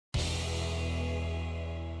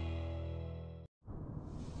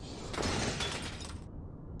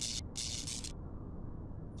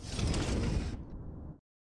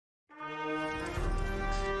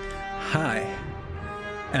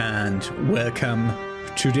and welcome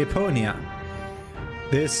to Deponia.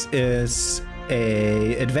 This is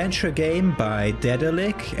an adventure game by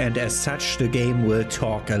Daedalic, and as such the game will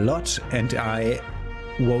talk a lot, and I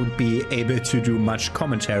won't be able to do much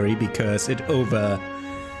commentary because it overdoes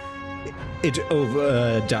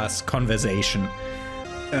conversation.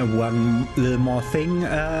 One little more thing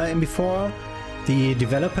before. The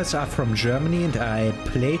developers are from Germany, and I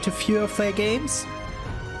played a few of their games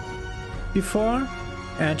before,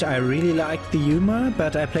 and I really liked the humor,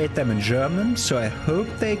 but I played them in German, so I hope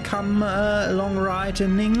they come along right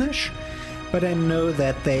in English. But I know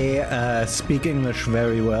that they speak English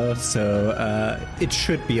very well, so it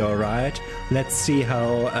should be alright. Let's see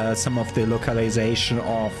how some of the localization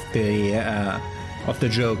of the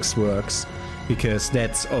jokes works, because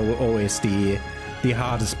that's always the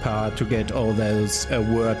hardest part, to get all those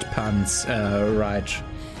word puns right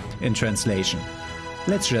in translation.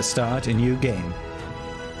 Let's just start a new game.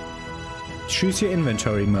 Choose your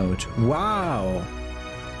inventory mode. Wow!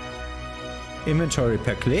 Inventory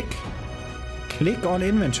per click. Click on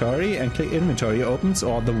inventory and click inventory opens,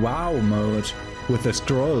 or the wow mode with the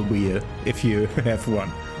scroll wheel if you have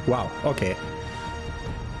one. Wow, okay.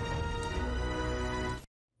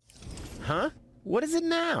 Huh? What is it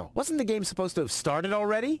now? Wasn't the game supposed to have started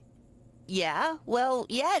already? Yeah, well,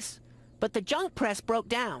 yes. But the junk press broke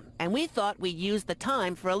down, and we thought we'd use the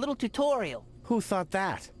time for a little tutorial. Who thought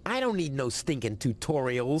that? I don't need no stinking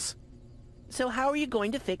tutorials. So how are you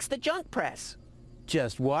going to fix the junk press?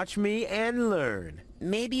 Just watch me and learn.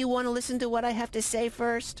 Maybe you want to listen to what I have to say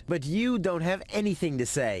first? But you don't have anything to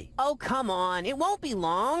say. Oh, come on. It won't be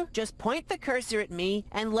long. Just point the cursor at me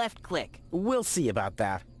and left click. We'll see about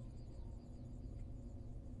that.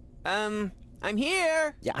 I'm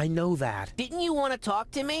here. Yeah, I know that. Didn't you want to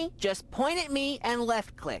talk to me? Just point at me and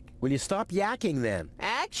left click. Will you stop yakking then?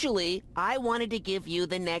 Actually, I wanted to give you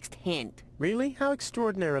the next hint. Really? How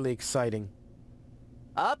extraordinarily exciting.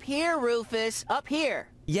 Up here, Rufus. Up here.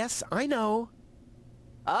 Yes, I know.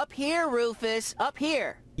 Up here, Rufus. Up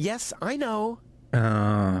here. Yes, I know.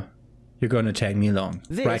 You're gonna take me long.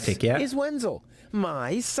 This right click, yeah? is Wenzel,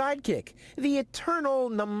 my sidekick, the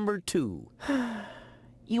eternal number 2.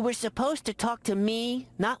 You were supposed to talk to me,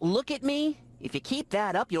 not look at me. If you keep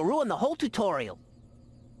that up, you'll ruin the whole tutorial.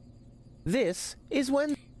 This is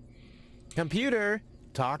Wenzel. Computer,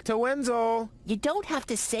 talk to Wenzel. You don't have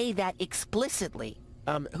to say that explicitly.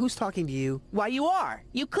 Who's talking to you? Why, you are.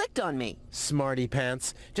 You clicked on me. Smarty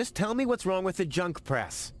pants. Just tell me what's wrong with the junk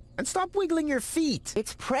press. And stop wiggling your feet.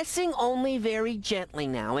 It's pressing only very gently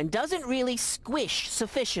now and doesn't really squish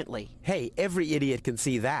sufficiently. Hey, every idiot can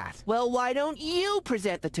see that. Well, why don't you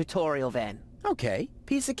present the tutorial then? Okay,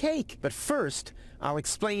 piece of cake. But first, I'll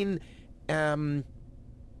explain,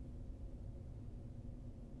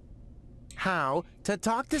 how to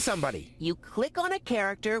talk to somebody. You click on a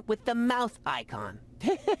character with the mouth icon.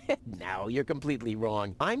 Now you're completely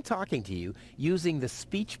wrong. I'm talking to you using the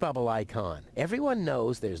speech bubble icon. Everyone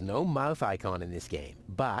knows there's no mouth icon in this game,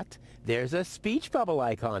 but there's a speech bubble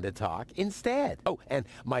icon to talk instead. Oh, and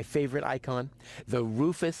my favorite icon, the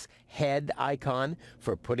Rufus head icon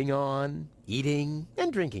for putting on, eating,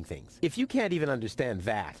 and drinking things. If you can't even understand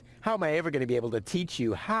that, how am I ever going to be able to teach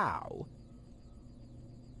you how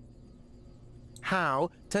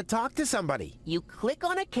to talk to somebody? You click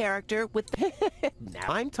on a character with Now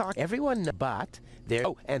I'm talking everyone, but there.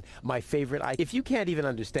 Oh, and my favorite, if you can't even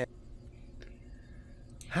understand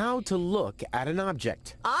how to look at an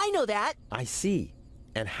object. I know that. I see.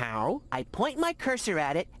 And how? I point my cursor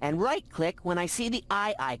at it and right-click when I see the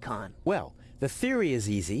eye icon. Well, the theory is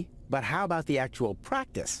easy, but how about the actual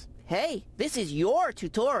practice? Hey, this is your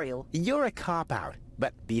tutorial. You're a cop-out,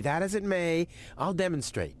 but be that as it may, I'll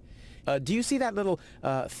demonstrate. Do you see that little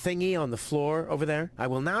thingy on the floor over there? I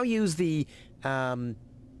will now use the tongue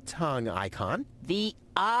icon. The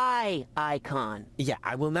eye icon. Yeah,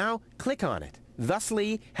 I will now click on it,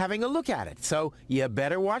 thusly having a look at it. So you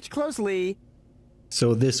better watch closely.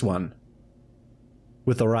 So this one.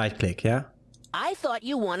 With the right click, yeah? I thought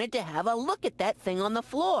you wanted to have a look at that thing on the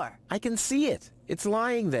floor. I can see it. It's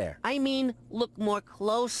lying there. I mean, look more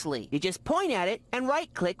closely. You just point at it and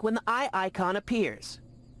right-click when the eye icon appears.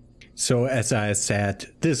 So, as I said,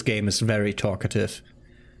 this game is very talkative.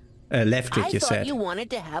 Left click, you said. I thought you wanted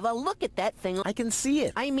to have a look at that thing. I can see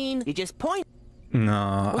it. I mean, you just point.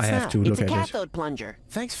 No, I have to look at it. It's a cathode plunger.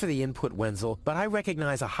 Thanks for the input, Wenzel, but I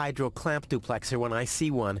recognize a hydro clamp duplexer when I see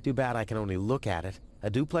one. Too bad I can only look at it. A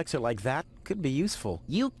duplexer like that could be useful.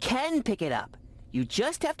 You can pick it up. You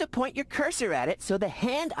just have to point your cursor at it so the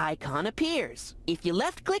hand icon appears. If you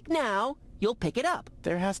left-click now, you'll pick it up.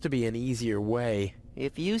 There has to be an easier way.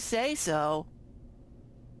 If you say so.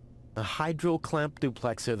 A hydro clamp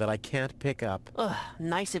duplexer that I can't pick up. Ugh,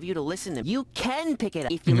 nice of you to listen to me. You can pick it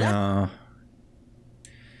up if you let... No.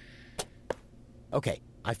 Okay,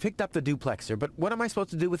 I've picked up the duplexer, but what am I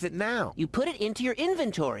supposed to do with it now? You put it into your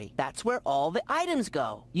inventory. That's where all the items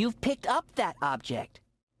go. You've picked up that object.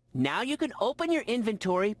 Now you can open your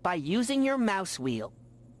inventory by using your mouse wheel.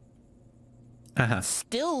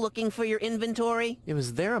 Still looking for your inventory? It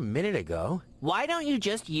was there a minute ago. Why don't you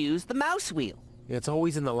just use the mouse wheel? It's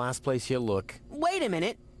always in the last place you look. Wait a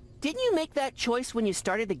minute. Didn't you make that choice when you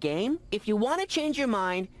started the game? If you want to change your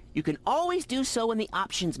mind, you can always do so in the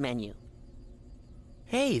options menu.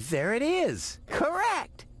 Hey, there it is.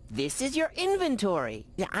 Correct. This is your inventory.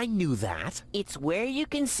 Yeah, I knew that. It's where you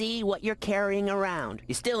can see what you're carrying around.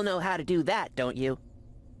 You still know how to do that, don't you?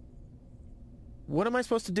 What am I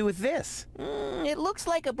supposed to do with this? It looks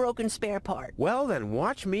like a broken spare part. Well, then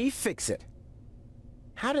watch me fix it.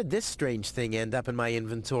 How did this strange thing end up in my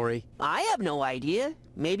inventory? I have no idea.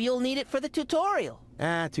 Maybe you'll need it for the tutorial.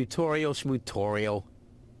 Tutorial schmutorial.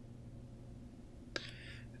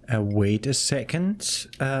 Wait a second.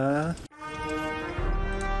 I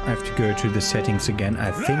have to go to the settings again.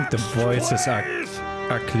 I think the voices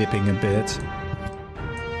are clipping a bit.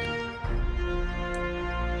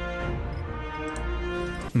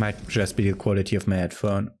 Might just be the quality of my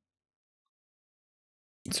headphone.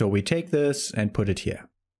 So we take this and put it here.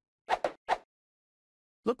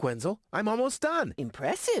 Look, Wenzel, I'm almost done.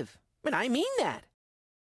 Impressive. And I mean that.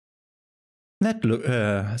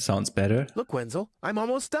 That sounds better. Look, Wenzel, I'm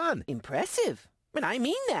almost done. Impressive. And I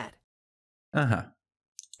mean that.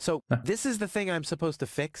 So, this is the thing I'm supposed to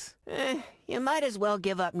fix? You might as well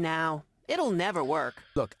give up now. It'll never work.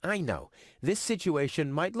 Look, I know, this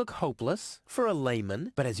situation might look hopeless for a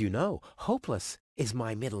layman, but as you know, hopeless is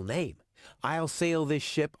my middle name. I'll sail this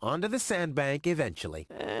ship onto the sandbank eventually.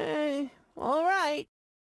 All right.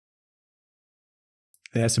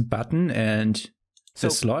 There's a button and the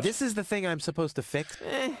slot. This is the thing I'm supposed to fix?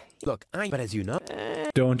 Look, but as you know...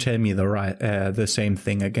 Don't tell me the same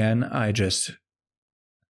thing again. I just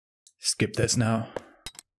skip this now.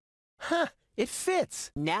 Huh, it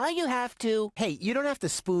fits. Now you have to... Hey, you don't have to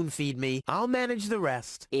spoon feed me. I'll manage the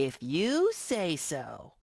rest. If you say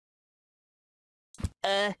so.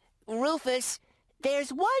 Rufus,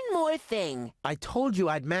 there's one more thing. I told you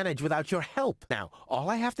I'd manage without your help. Now, all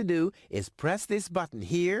I have to do is press this button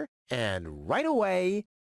here, and right away...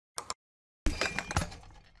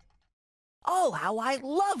 Oh, how I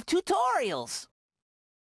love tutorials!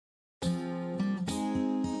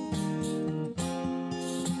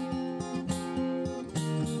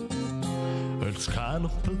 It's kind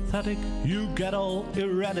of pathetic, you get all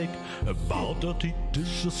erratic about dirty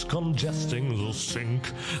dishes congesting the sink.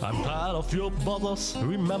 I'm tired of your bothers,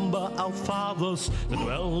 remember our fathers that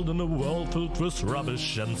dwelled in a world filled with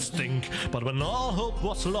rubbish and stink. But when all hope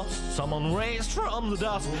was lost, someone raised from the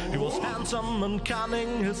dust. He was handsome and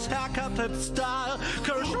cunning, his haircut had style.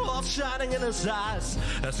 Courage was shining in his eyes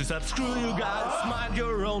as he said, screw you guys, mind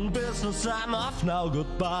your own business, I'm off now,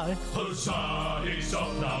 goodbye. Huzzah, he's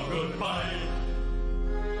off now, goodbye.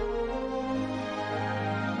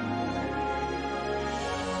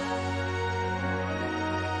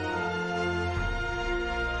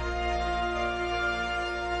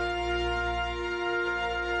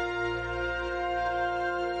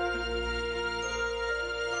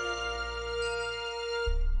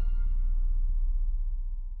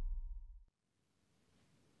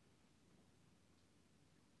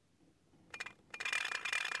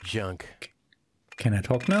 Junk. Can I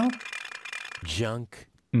talk now? Junk.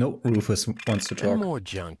 No, Rufus wants to talk. And more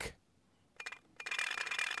junk.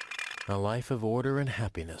 A life of order and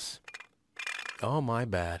happiness. Oh, my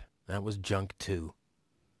bad. That was junk too.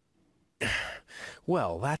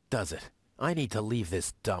 Well, that does it. I need to leave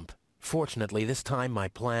this dump. Fortunately, this time my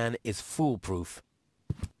plan is foolproof.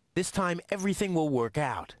 This time everything will work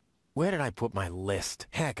out. Where did I put my list?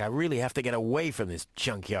 Heck, I really have to get away from this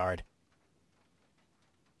junkyard.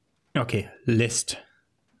 Okay, list.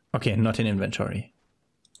 Okay, not in inventory.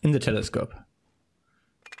 In the telescope.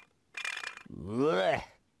 Blech.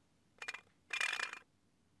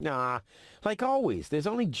 Nah, like always, there's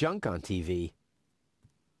only junk on TV.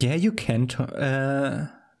 Yeah, you can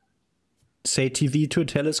say TV to a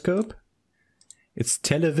telescope. It's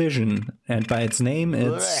television, and by its name,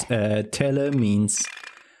 it's tele means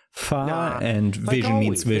far, and vision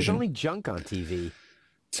means vision. There's only junk on TV.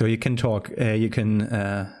 So you can talk. You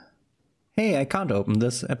can. Hey, I can't open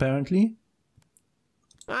this, apparently.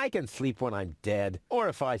 I can sleep when I'm dead, or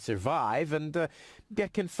if I survive and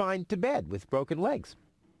get confined to bed with broken legs.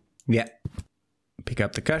 Yeah. Pick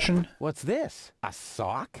up the cushion. What's this? A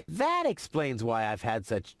sock? That explains why I've had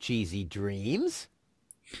such cheesy dreams.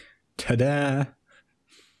 Ta-da!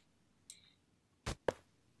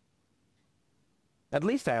 At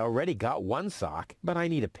least I already got one sock, but I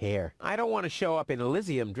need a pair. I don't want to show up in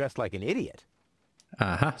Elysium dressed like an idiot.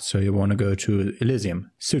 Aha, so you want to go to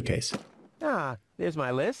Elysium. Suitcase. Ah, there's my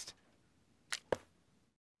list.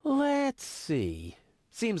 Let's see.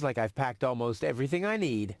 Seems like I've packed almost everything I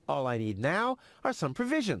need. All I need now are some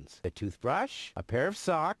provisions. A toothbrush, a pair of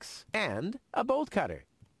socks, and a bolt cutter.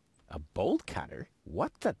 A bolt cutter?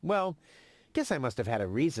 What the... Well, guess I must have had a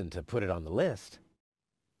reason to put it on the list.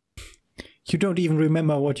 You don't even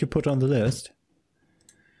remember what you put on the list?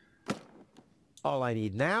 All I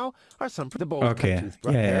need now are some... The bolt Okay. cutter,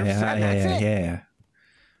 toothbrush, Yeah.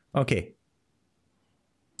 Okay.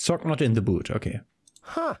 Sock not in the boot. Okay.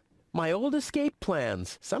 Huh. My old escape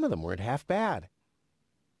plans. Some of them weren't half bad.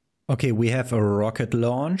 Okay, we have a rocket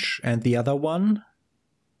launch, and the other one...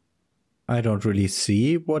 I don't really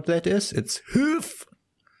see what that is. It's hoof!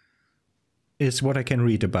 Is what I can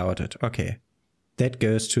read about it. Okay. That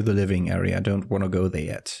goes to the living area. I don't want to go there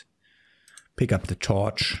yet. Pick up the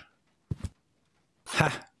torch.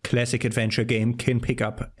 Ha! Classic adventure game can pick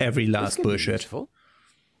up every last bullshit.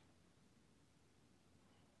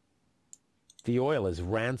 The oil is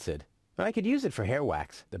rancid, but I could use it for hair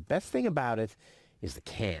wax. The best thing about it is the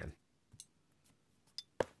can.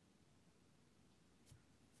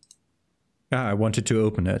 Ah, I wanted to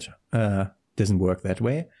open it. Doesn't work that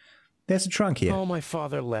way. There's a trunk here. All my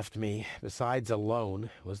father left me, besides alone,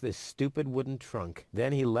 was this stupid wooden trunk.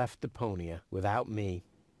 Then he left Deponia without me.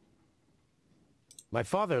 My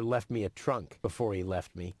father left me a trunk before he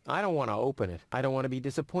left me. I don't want to open it. I don't want to be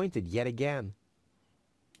disappointed yet again.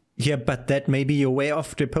 Yeah, but that may be your way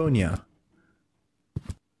off Deponia.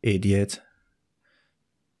 Idiot.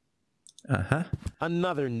 Uh-huh.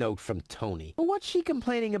 Another note from Tony. What's she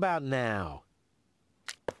complaining about now?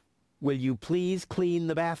 Will you please clean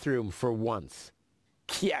the bathroom for once?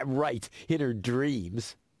 Yeah, right, in her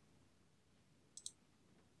dreams.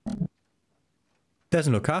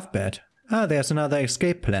 Doesn't look half bad. Ah, there's another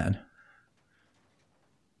escape plan.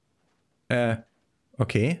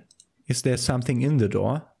 Okay. Is there something in the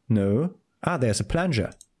door? No. Ah, there's a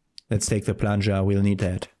plunger. Let's take the plunger, we'll need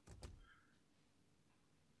that.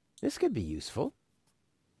 This could be useful.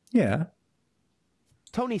 Yeah.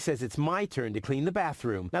 Tony says it's my turn to clean the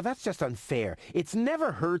bathroom. Now that's just unfair. It's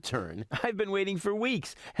never her turn. I've been waiting for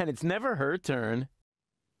weeks, and it's never her turn.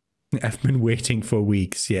 I've been waiting for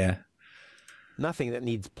weeks, yeah. Nothing that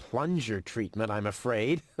needs plunger treatment, I'm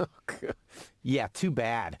afraid. Yeah, too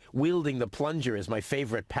bad. Wielding the plunger is my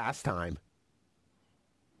favorite pastime.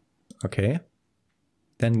 Okay.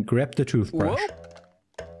 Then grab the toothbrush. Whoa.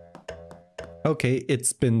 Okay,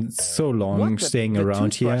 it's been so long staying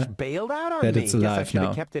around here bailed out on that me. it's alive Guess I should now.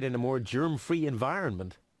 have kept it in a more germ-free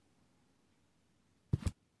environment.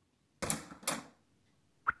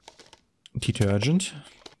 Detergent.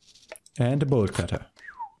 And a bolt cutter.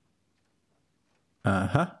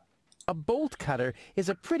 Uh-huh. A bolt cutter is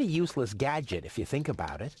a pretty useless gadget if you think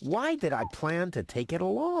about it. Why did I plan to take it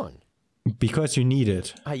along? Because you need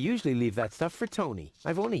it. I usually leave that stuff for Tony.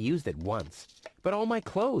 I've only used it once. But all my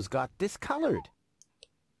clothes got discolored.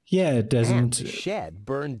 Yeah, it doesn't... And the shed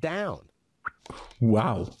burned down.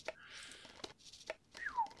 Wow.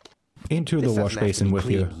 Into the wash basin with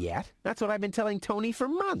you. Yet. That's what I've been telling Tony for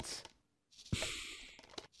months.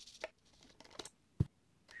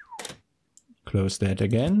 Close that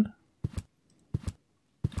again.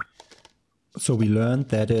 So we learned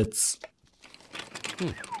that it's...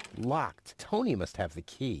 Locked. Tony must have the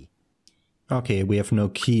key. Okay, we have no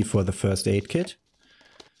key for the first aid kit.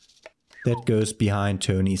 That goes behind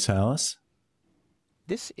Tony's house.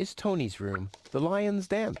 This is Tony's room, the lion's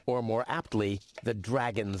den, or more aptly, the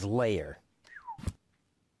dragon's lair.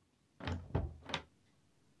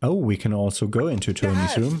 Oh, we can also go into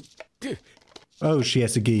Tony's room. Oh, she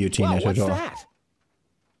has a guillotine at her door. What's that?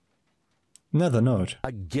 Another note.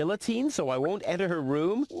 A guillotine so I won't enter her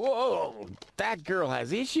room? Whoa, that girl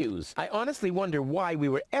has issues. I honestly wonder why we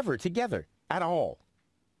were ever together, at all.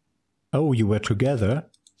 Oh, you were together?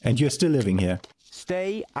 And you're still living here?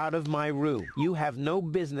 Stay out of my room. You have no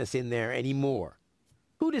business in there anymore.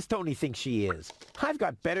 Who does Tony think she is? I've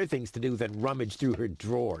got better things to do than rummage through her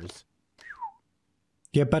drawers.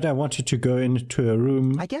 Yeah, but I wanted to go into a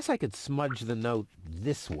room. I guess I could smudge the note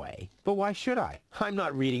this way. But why should I? I'm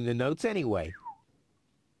not reading the notes anyway.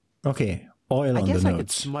 Okay, oil on the notes. I guess I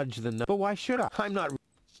could smudge the note. But why should I? I'm not...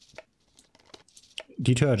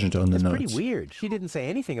 Detergent on the notes. It's pretty weird. She didn't say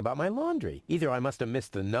anything about my laundry. Either I must have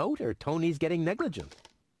missed the note or Tony's getting negligent.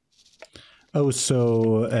 Oh,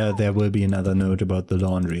 so there will be another note about the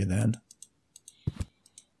laundry then.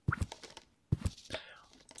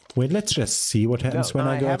 Wait, let's just see what happens when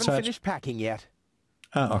I go outside. I haven't finished packing yet.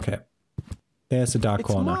 Ah, okay. There's a dark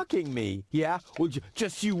corner. It's mocking me. Yeah? Well,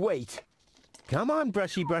 just you wait. Come on,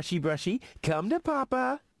 brushy, brushy, brushy. Come to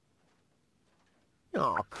Papa.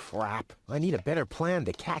 Oh, crap. I need a better plan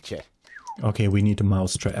to catch it. Okay, we need a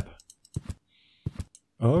mouse trap.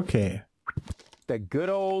 Okay. The good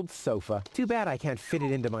old sofa. Too bad I can't fit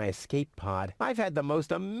it into my escape pod. I've had the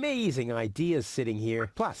most amazing ideas sitting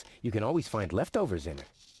here. Plus, you can always find leftovers in it.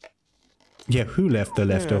 Yeah, who left the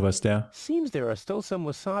leftovers there? Seems there are still some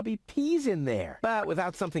wasabi peas in there. But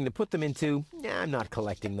without something to put them into, I'm not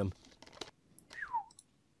collecting them.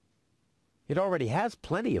 It already has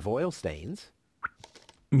plenty of oil stains.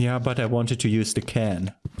 Yeah, but I wanted to use the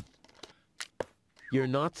can. You're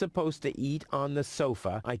not supposed to eat on the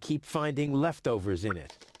sofa. I keep finding leftovers in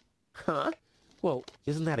it. Huh? Well,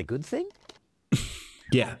 isn't that a good thing?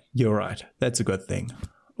 Yeah, you're right. That's a good thing.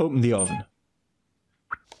 Open the oven.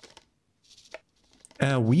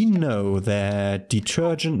 We know that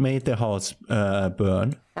detergent made the house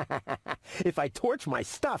burn. If I torch my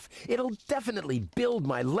stuff, it'll definitely build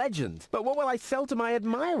my legend. But what will I sell to my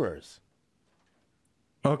admirers?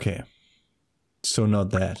 Okay. So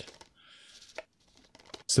not that.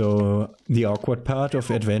 So the awkward part of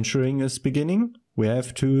adventuring is beginning. We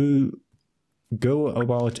have to go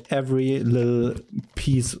about every little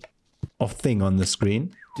piece of thing on the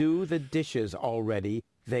screen. Do the dishes already.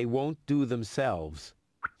 They won't do themselves.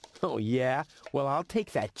 Oh, yeah? Well, I'll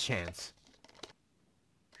take that chance.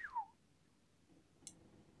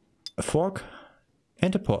 A fork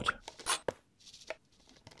and a pot.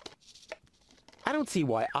 I don't see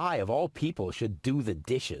why I, of all people, should do the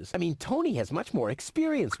dishes. I mean, Tony has much more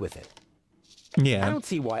experience with it. Yeah. I don't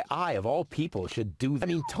see why I, of all people, should do... I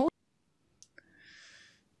mean, Tony...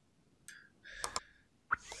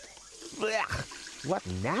 What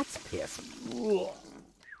gnat's piss?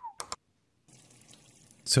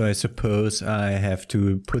 So I suppose I have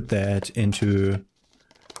to put that into...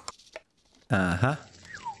 Uh-huh.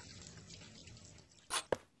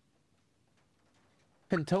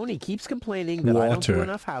 And Tony keeps complaining that I don't do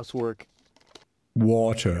enough housework.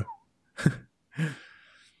 Water.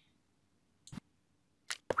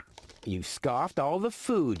 You scoffed all the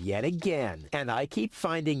food yet again, and I keep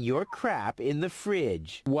finding your crap in the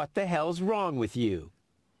fridge. What the hell's wrong with you?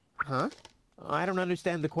 Huh? I don't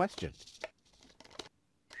understand the question.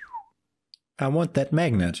 I want that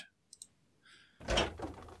magnet.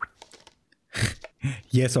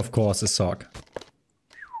 Yes, of course, a sock.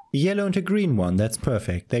 A yellow and a green one, that's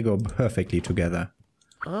perfect. They go perfectly together.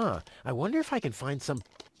 Ah, I wonder if I can find some...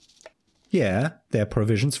 Yeah, there are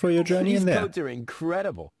provisions for your journey in there. These coats are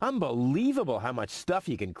incredible. Unbelievable how much stuff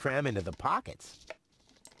you can cram into the pockets.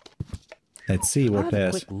 Let's see what I'll have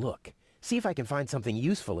there's. a quick look. See if I can find something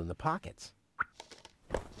useful in the pockets.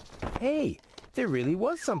 Hey, there really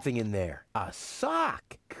was something in there. A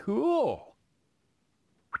sock. Cool.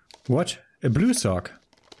 What? A blue sock?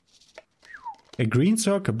 A green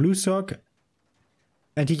sock, a blue sock,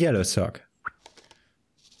 and a yellow sock.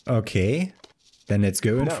 Okay. Then let's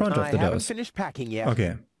go in front of the I haven't doors. finished packing yet.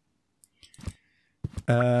 Okay.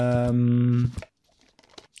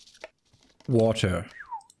 Water.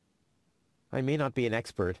 I may not be an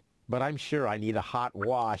expert, but I'm sure I need a hot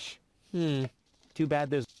wash. Too bad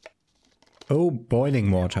there's... Oh,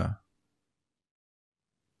 boiling water.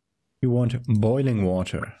 You want boiling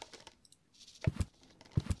water.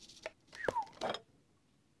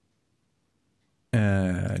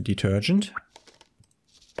 Detergent.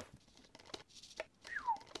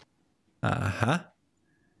 Aha.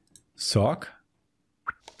 Sock.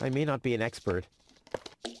 I may not be an expert.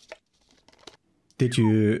 Did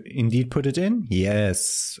you indeed put it in?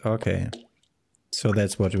 Yes. Okay. So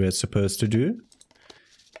that's what we're supposed to do.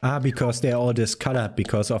 Ah, because they're all discolored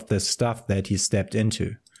because of the stuff that he stepped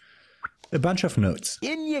into. A bunch of notes.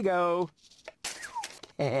 In you go.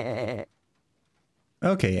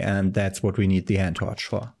 Okay, and that's what we need the hand torch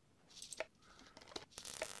for.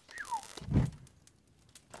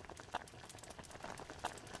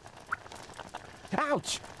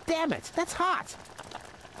 Ouch! Damn it! That's hot!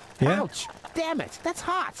 Yeah? Ouch! Damn it! That's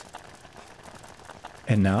hot!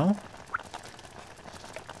 And now?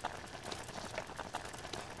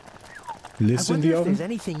 Listen I in the wonder if oven? there's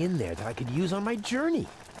anything in there that I could use on my journey.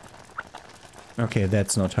 Okay,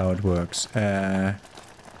 that's not how it works.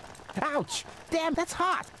 Ouch! Damn, that's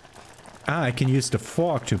hot! Ah, I can use the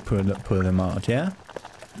fork to pull them out, yeah?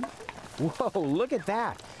 Whoa, look at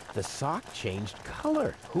that! The sock changed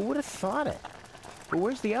color. Who would have thought it? But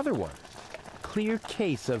where's the other one? clear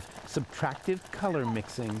case of subtractive color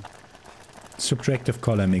mixing. Subtractive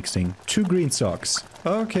color mixing. 2 green socks.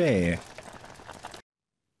 Okay.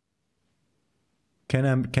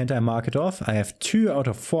 Can't I mark it off? I have 2 out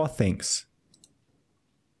of 4 things.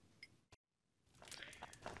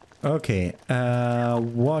 Okay,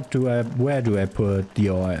 where do I put the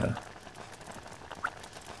oil?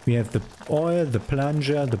 We have the oil, the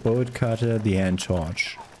plunger, the bolt cutter, the hand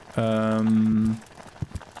torch.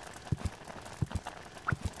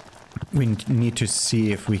 We need to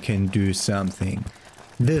see if we can do something.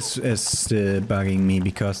 This is still bugging me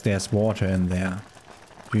because there's water in there.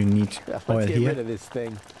 Do you need oil Let's get here? rid of this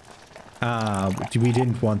thing. Ah, we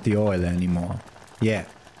didn't want the oil anymore. Yeah.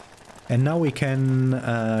 And now we can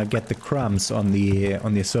get the crumbs on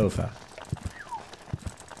the sofa.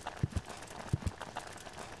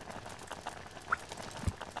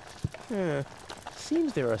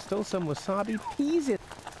 Seems there are still some wasabi peas in...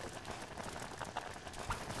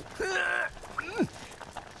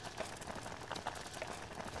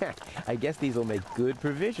 I guess these will make good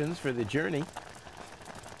provisions for the journey.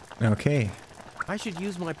 Okay. I should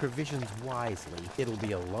use my provisions wisely. It'll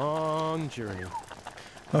be a long journey.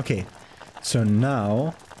 Okay. So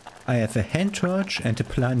now I have a hand torch and a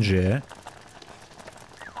plunger,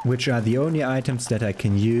 which are the only items that I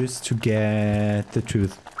can use to get the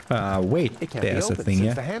tooth. Wait, It can't there's be a opened thing since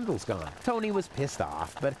here. the handle's gone. Tony was pissed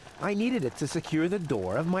off, but I needed it to secure the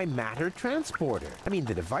door of my matter transporter. I mean,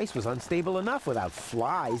 the device was unstable enough without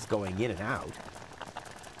flies going in and out.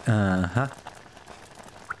 Uh-huh.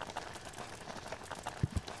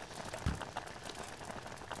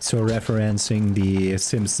 So referencing the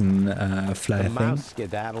Simpson fly The thing. mouse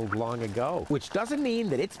skedaddled long ago, which doesn't mean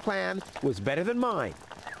that its plan was better than mine.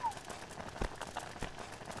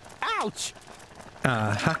 Ouch!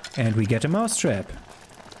 Aha, and we get a mousetrap.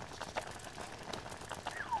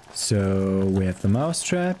 So we have the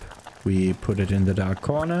mousetrap. We put it in the dark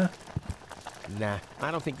corner. Nah,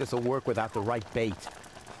 I don't think this will work without the right bait.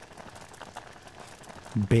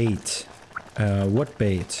 Bait. What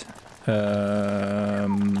bait?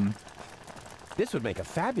 This would make a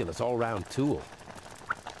fabulous all-round tool.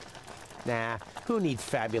 Nah, who needs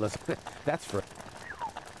fabulous? That's for...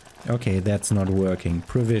 Okay, that's not working.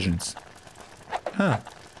 Provisions. Huh.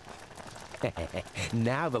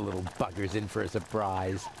 Now the little bugger's in for a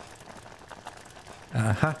surprise.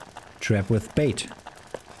 Aha. Trap with bait.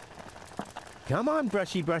 Come on,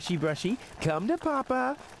 brushy, brushy, brushy. Come to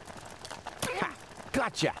Papa. Ha!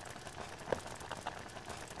 Gotcha!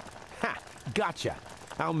 Ha! Gotcha!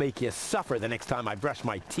 I'll make you suffer the next time I brush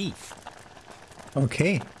my teeth.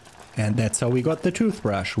 Okay. And that's how we got the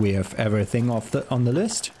toothbrush. We have everything on the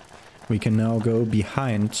list. We can now go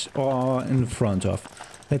behind or in front of.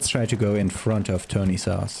 Let's try to go in front of Tony's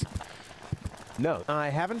house. No, I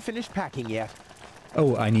haven't finished packing yet.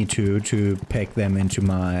 Oh, I need to pack them into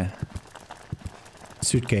my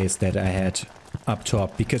suitcase that I had up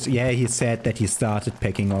top. Because, yeah, he said that he started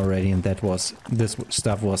packing already and this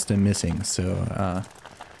stuff was still missing. So,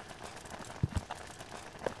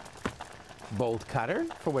 Bolt cutter,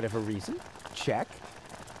 for whatever reason. Check.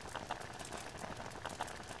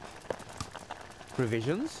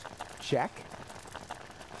 Provisions. Check.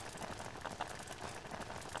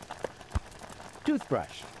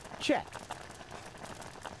 Toothbrush. Check.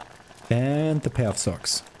 and the pair of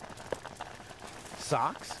socks.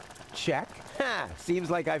 Socks? Check. Ha!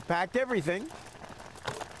 Seems like I've packed everything.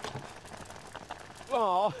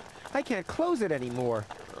 Oh, I can't close it anymore.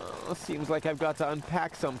 Oh, seems like I've got to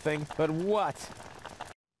unpack something. But what?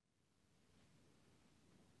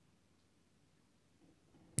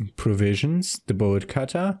 Provisions, the bolt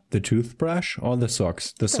cutter, the toothbrush, or the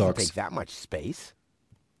socks? The It doesn't socks. take that much space.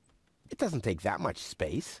 It doesn't take that much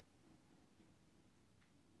space.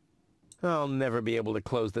 I'll never be able to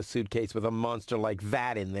close the suitcase with a monster like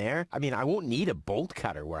that in there. I mean, I won't need a bolt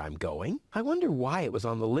cutter where I'm going. I wonder why it was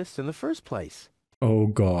on the list in the first place. Oh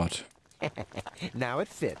god. Now it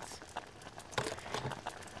fits.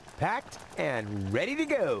 Packed and ready to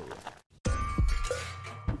go.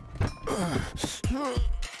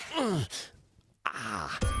 I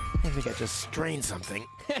think I just strained something.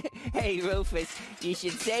 Hey, Rufus, you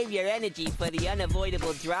should save your energy for the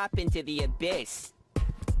unavoidable drop into the abyss.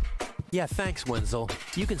 Yeah, thanks, Wenzel.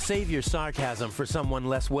 You can save your sarcasm for someone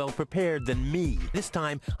less well-prepared than me. This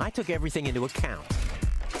time, I took everything into account.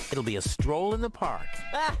 It'll be a stroll in the park.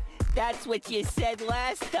 Ah, that's what you said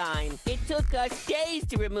last time. It took us days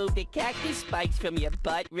to remove the cactus spikes from your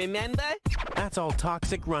butt, remember? That's all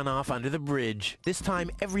toxic runoff under the bridge. This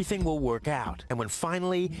time, everything will work out. And when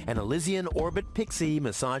finally an Elysian orbit pixie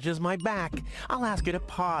massages my back, I'll ask her to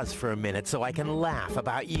pause for a minute so I can laugh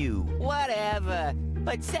about you. Whatever.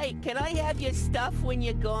 But say, can I have your stuff when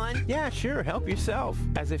you're gone? Yeah, sure, help yourself.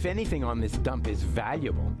 As if anything on this dump is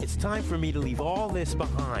valuable. It's time for me to leave all this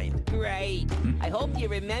behind. Great. I hope you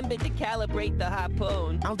remembered to calibrate the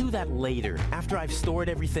harpoon. I'll do that later, after I've stored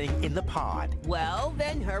everything in the pod. Well,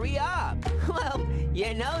 then hurry up. Well,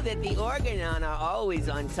 you know that the Organon are always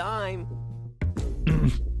on time.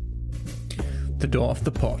 The door of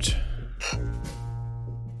the pod.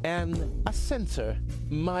 And a sensor.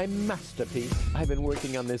 My masterpiece. I've been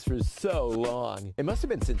working on this for so long. It must have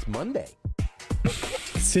been since Monday.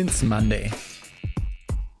 Since Monday.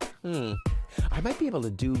 I might be able to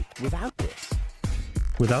do without this.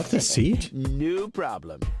 Without the seat? No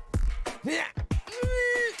problem.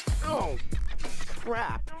 Oh,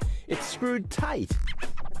 crap. It's screwed tight.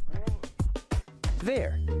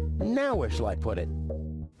 There. Now where shall I put it?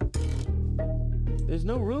 There's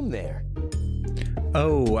no room there.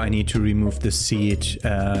 Oh, I need to remove the seat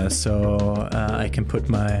so I can put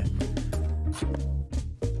my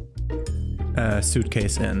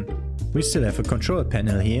suitcase in. We still have a control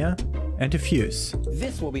panel here and a fuse.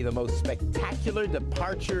 This will be the most spectacular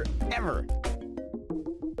departure ever.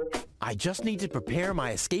 I just need to prepare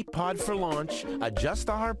my escape pod for launch, adjust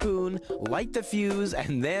the harpoon, light the fuse,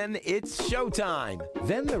 and then it's showtime.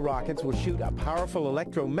 Then the rockets will shoot a powerful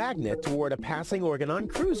electromagnet toward a passing Organon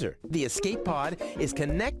cruiser. The escape pod is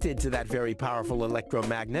connected to that very powerful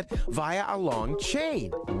electromagnet via a long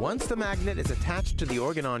chain. Once the magnet is attached to the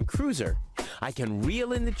Organon cruiser, I can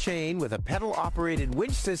reel in the chain with a pedal-operated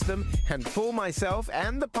winch system and pull myself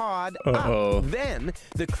and the pod up. Then,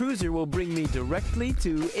 the cruiser will bring me directly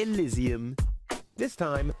to Elysium. This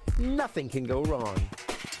time, nothing can go wrong.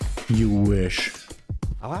 You wish.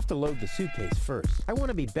 I'll have to load the suitcase first. I want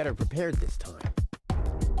to be better prepared this time.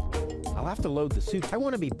 I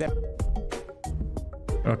want to be better.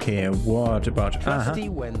 Okay, what about... Trusty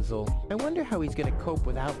Wenzel. I wonder how he's going to cope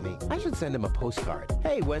without me. I should send him a postcard.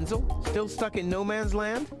 Hey, Wenzel, still stuck in no man's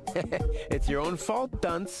land? It's your own fault,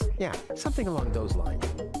 dunce. Yeah, something along those lines.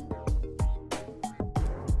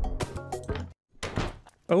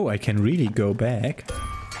 Oh, I can really go back.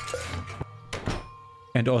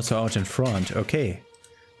 And also out in front. Okay.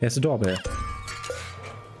 There's a doorbell.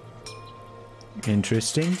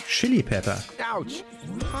 Interesting. Chili pepper. Ouch!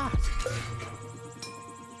 Hot.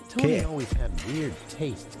 Tony always had weird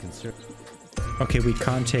tastes concerning. Okay, we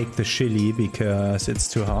can't take the chili because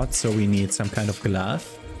it's too hot, so we need some kind of glove.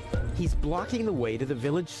 He's blocking the way to the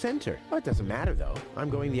village center. Oh, it doesn't matter though. I'm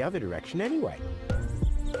going the other direction anyway.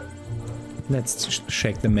 Let's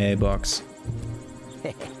check the mailbox.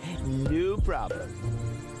 No problem.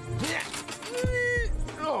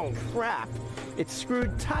 Oh, crap. It's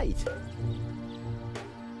screwed tight.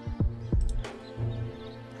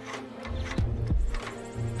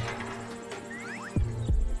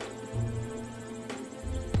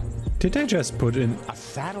 Did I just put in... A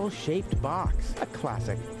saddle-shaped box. A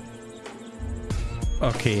classic.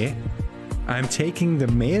 Okay. I'm taking the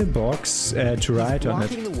mailbox to write on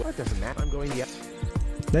it. What doesn't matter? I'm going the...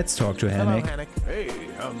 Let's talk to Hannick. Hello, Hannick. Hey,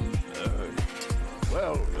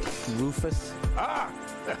 well... Rufus.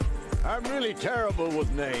 I'm really terrible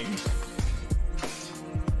with names.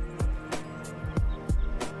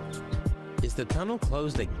 Is the tunnel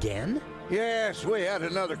closed again? Yes, we had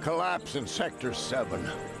another collapse in Sector 7.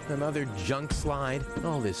 Another junk slide?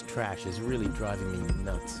 All this trash is really driving me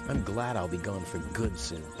nuts. I'm glad I'll be gone for good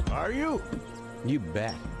soon. Are you? You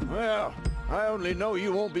bet. Well, I only know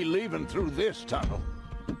you won't be leaving through this tunnel.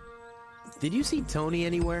 Did you see Tony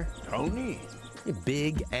anywhere? Tony?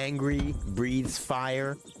 Big, angry, breathes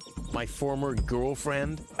fire. My former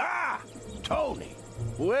girlfriend. Ah! Tony!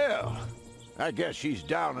 Well, I guess she's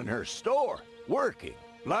down in her store, working,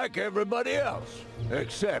 like everybody else,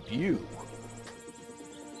 except you.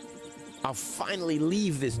 I'll finally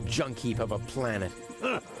leave this junk heap of a planet.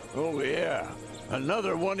 Oh yeah,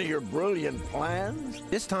 another one of your brilliant plans?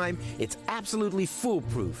 This time, it's absolutely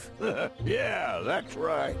foolproof. Yeah, that's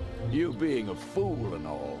right. You being a fool and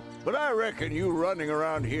all. But I reckon you running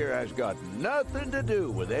around here has got nothing to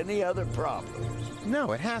do with any other problems.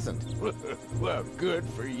 No, it hasn't. Well, good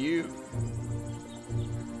for you.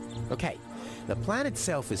 Okay, the plan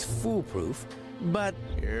itself is foolproof, but...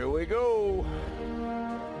 Here we go.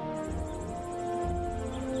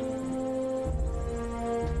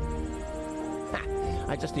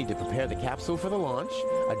 I just need to prepare the capsule for the launch,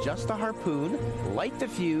 adjust the harpoon, light the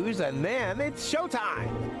fuse, and then it's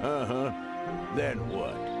showtime! Uh-huh. Then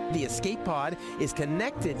what? The escape pod is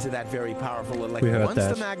connected to that very powerful We electric. heard Once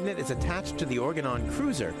that. the magnet is attached to the Organon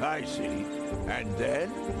cruiser, I see. And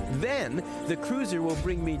then the cruiser will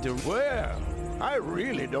bring me to... well, I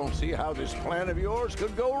really don't see how this plan of yours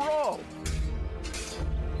could go wrong.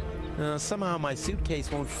 Somehow my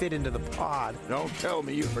suitcase won't fit into the pod. Don't tell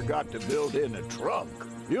me you forgot to build in a trunk.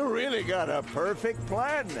 You really got a perfect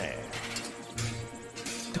plan there.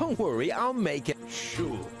 Don't worry, I'll make it.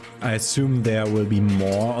 Sure. I assume there will be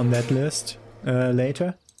more on that list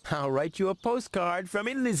later. I'll write you a postcard from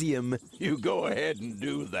Elysium. You go ahead and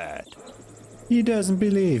do that. He doesn't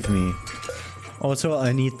believe me. Also,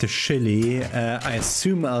 I need the chili. I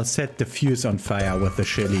assume I'll set the fuse on fire with the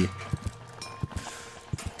chili.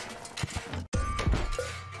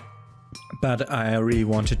 But I really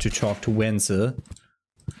wanted to talk to Wenzel.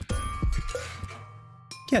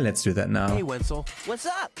 Yeah, let's do that now. Hey, Wenzel. What's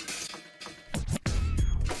up?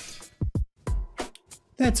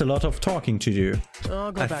 That's a lot of talking to do.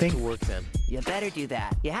 I'll go I back think- to work then. You better do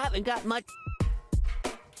that. You haven't got much...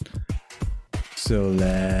 So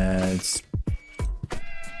let's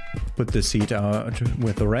put the seat out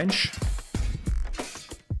with a wrench.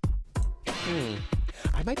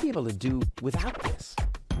 I might be able to do without this.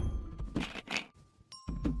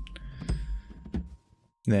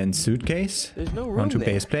 Then suitcase There's no room onto there.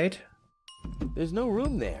 base plate. There's no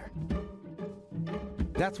room there.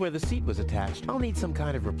 That's where the seat was attached. I'll need some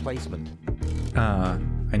kind of replacement. Ah,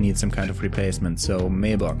 I need some kind of replacement, so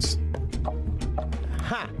mailbox.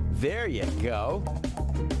 Ha! There you go.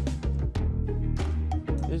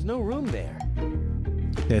 There's no room there.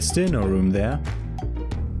 There's still no room there.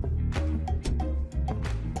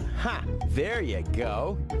 Ha! There you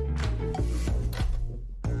go.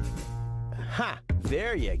 Ha!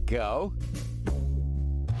 There you go.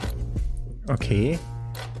 Okay.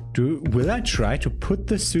 Will I try to put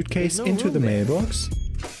the suitcase There's no into room the there. mailbox?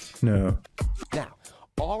 No. Now,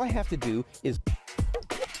 all I have to do is...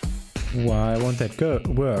 Why won't that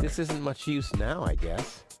work? This isn't much use now, I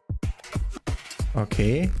guess.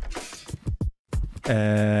 Okay.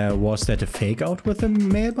 Was that a fake out with the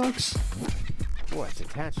mailbox? Boy, it's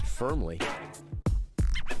attached firmly.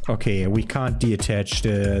 Okay, we can't detach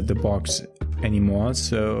the box anymore,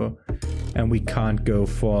 so... And we can't go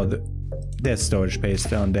for the... There's storage space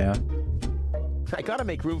down there. I gotta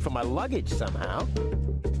make room for my luggage somehow.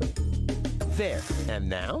 There. And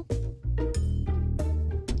now?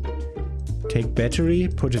 Take battery,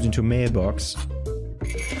 put it into mailbox.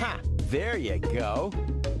 Ha! There you go.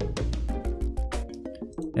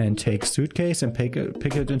 And take suitcase and pick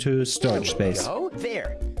it into storage space. Go.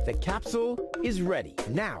 There. The capsule is ready.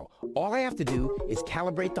 Now, all I have to do is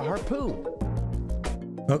calibrate the harpoon.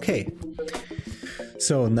 Okay.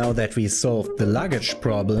 So now that we solved the luggage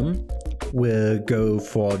problem, we'll go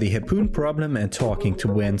for the harpoon problem and talking to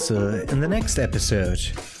Wenzel in the next episode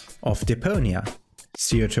of Deponia.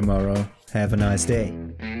 See you tomorrow. Have a nice day.